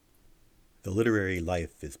The Literary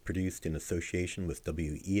Life is produced in association with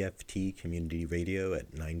WEFT Community Radio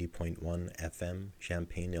at 90.1 FM,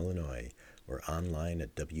 Champaign, Illinois, or online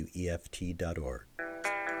at weft.org.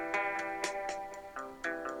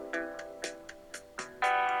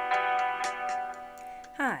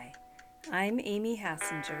 Hi, I'm Amy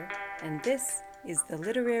Hassinger, and this is The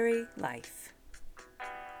Literary Life.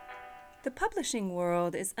 The publishing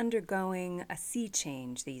world is undergoing a sea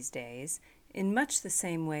change these days, in much the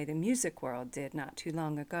same way the music world did not too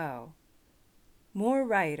long ago. More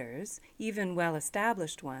writers, even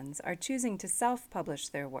well-established ones, are choosing to self-publish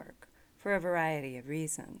their work for a variety of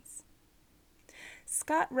reasons.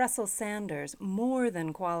 Scott Russell Sanders more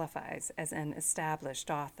than qualifies as an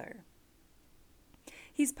established author.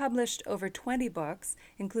 He's published over 20 books,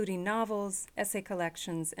 including novels, essay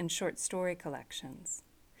collections, and short story collections.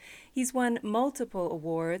 He's won multiple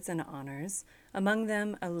awards and honors, among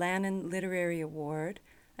them a Lannan Literary Award,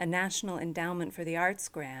 a National Endowment for the Arts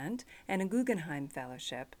grant, and a Guggenheim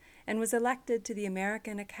Fellowship, and was elected to the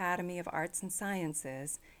American Academy of Arts and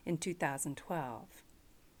Sciences in 2012.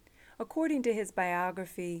 According to his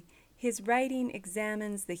biography, his writing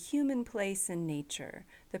examines the human place in nature,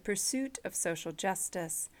 the pursuit of social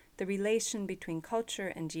justice, the relation between culture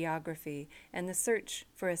and geography, and the search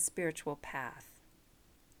for a spiritual path.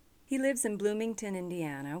 He lives in Bloomington,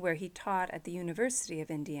 Indiana, where he taught at the University of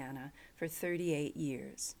Indiana for 38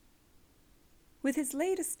 years. With his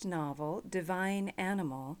latest novel, Divine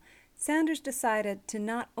Animal, Sanders decided to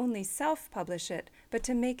not only self-publish it, but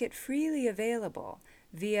to make it freely available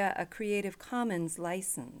via a Creative Commons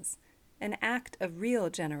license, an act of real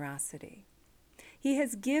generosity. He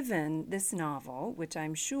has given this novel, which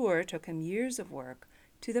I'm sure took him years of work,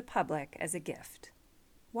 to the public as a gift.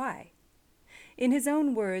 Why? In his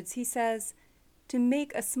own words, he says, "To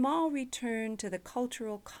make a small return to the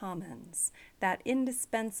cultural commons, that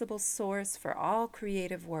indispensable source for all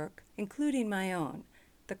creative work, including my own,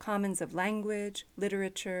 the commons of language,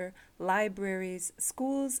 literature, libraries,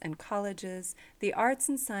 schools and colleges, the arts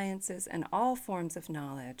and sciences, and all forms of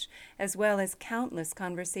knowledge, as well as countless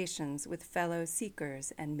conversations with fellow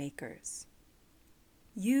seekers and makers."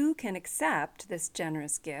 You can accept this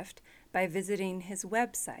generous gift by visiting his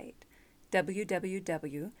website,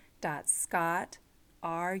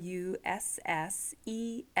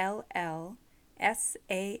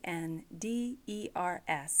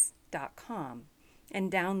 and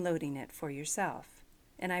downloading it for yourself.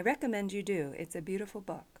 And I recommend you do. It's a beautiful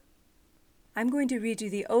book. I'm going to read you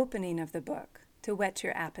the opening of the book to whet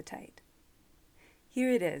your appetite. Here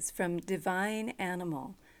it is from Divine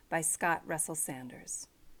Animal by Scott Russell Sanders.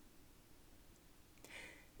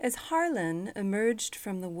 As Harlan emerged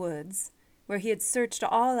from the woods, where he had searched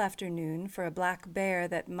all afternoon for a black bear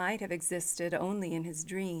that might have existed only in his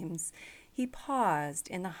dreams, he paused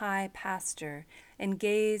in the high pasture and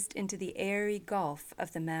gazed into the airy gulf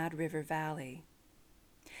of the Mad River Valley.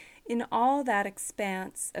 In all that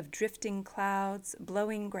expanse of drifting clouds,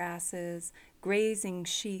 blowing grasses, grazing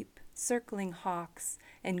sheep, circling hawks,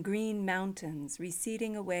 and green mountains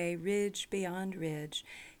receding away ridge beyond ridge,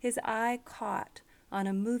 his eye caught on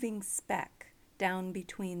a moving speck down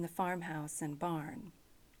between the farmhouse and barn.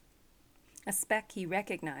 A speck he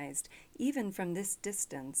recognized, even from this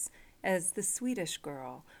distance, as the Swedish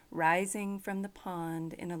girl rising from the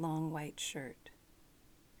pond in a long white shirt.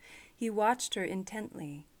 He watched her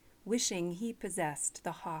intently, wishing he possessed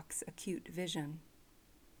the hawk's acute vision.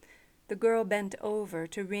 The girl bent over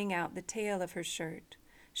to wring out the tail of her shirt,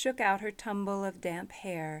 shook out her tumble of damp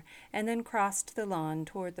hair, and then crossed the lawn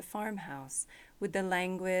toward the farmhouse with the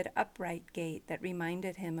languid, upright gait that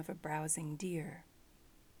reminded him of a browsing deer.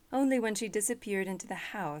 Only when she disappeared into the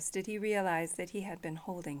house did he realize that he had been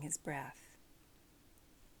holding his breath.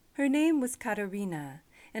 Her name was Katarina,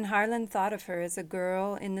 and Harlan thought of her as a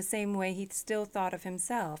girl in the same way he still thought of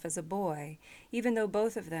himself as a boy, even though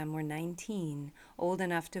both of them were 19, old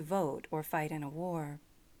enough to vote or fight in a war.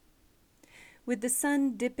 With the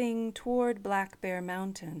sun dipping toward Black Bear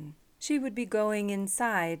Mountain, she would be going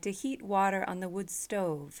inside to heat water on the wood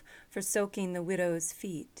stove for soaking the widow's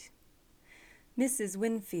feet. Mrs.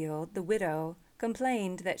 Winfield, the widow,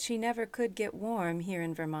 complained that she never could get warm here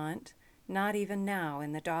in Vermont, not even now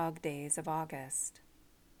in the dog days of August.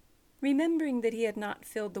 Remembering that he had not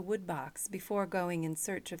filled the wood box before going in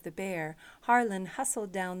search of the bear, Harlan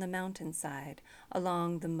hustled down the mountainside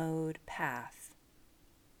along the mowed path.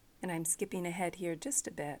 And I'm skipping ahead here just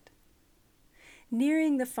a bit.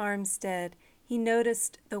 Nearing the farmstead, he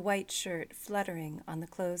noticed the white shirt fluttering on the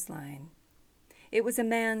clothesline. It was a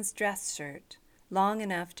man's dress shirt, long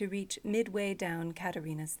enough to reach midway down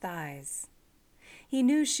Katarina's thighs. He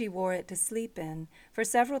knew she wore it to sleep in, for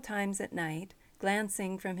several times at night,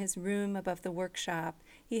 glancing from his room above the workshop,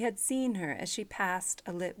 he had seen her as she passed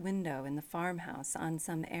a lit window in the farmhouse on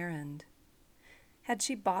some errand. Had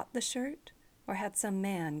she bought the shirt, or had some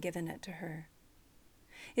man given it to her?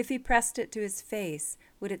 If he pressed it to his face,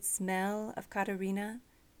 would it smell of Katerina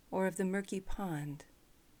or of the murky pond?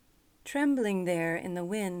 Trembling there in the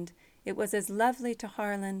wind, it was as lovely to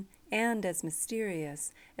Harlan and as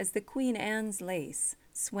mysterious as the Queen Anne's lace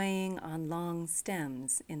swaying on long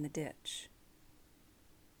stems in the ditch.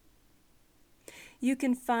 You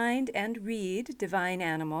can find and read Divine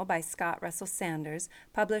Animal by Scott Russell Sanders,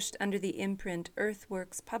 published under the imprint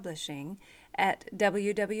Earthworks Publishing, at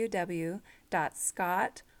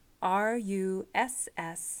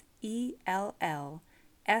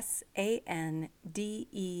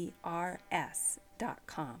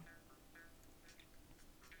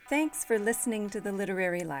Thanks for listening to The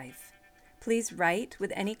Literary Life. Please write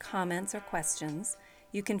with any comments or questions.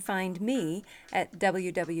 You can find me at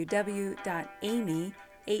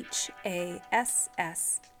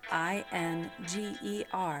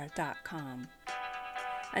www.amyhassinger.com.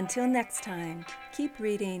 Until next time, keep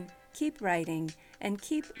reading, keep writing, and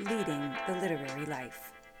keep leading the literary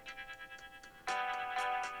life.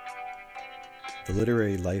 The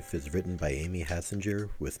Literary Life is written by Amy Hassinger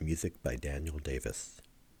with music by Daniel Davis.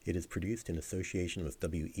 It is produced in association with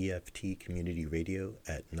WEFT Community Radio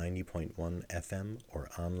at 90.1 FM or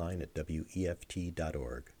online at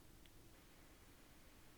weft.org.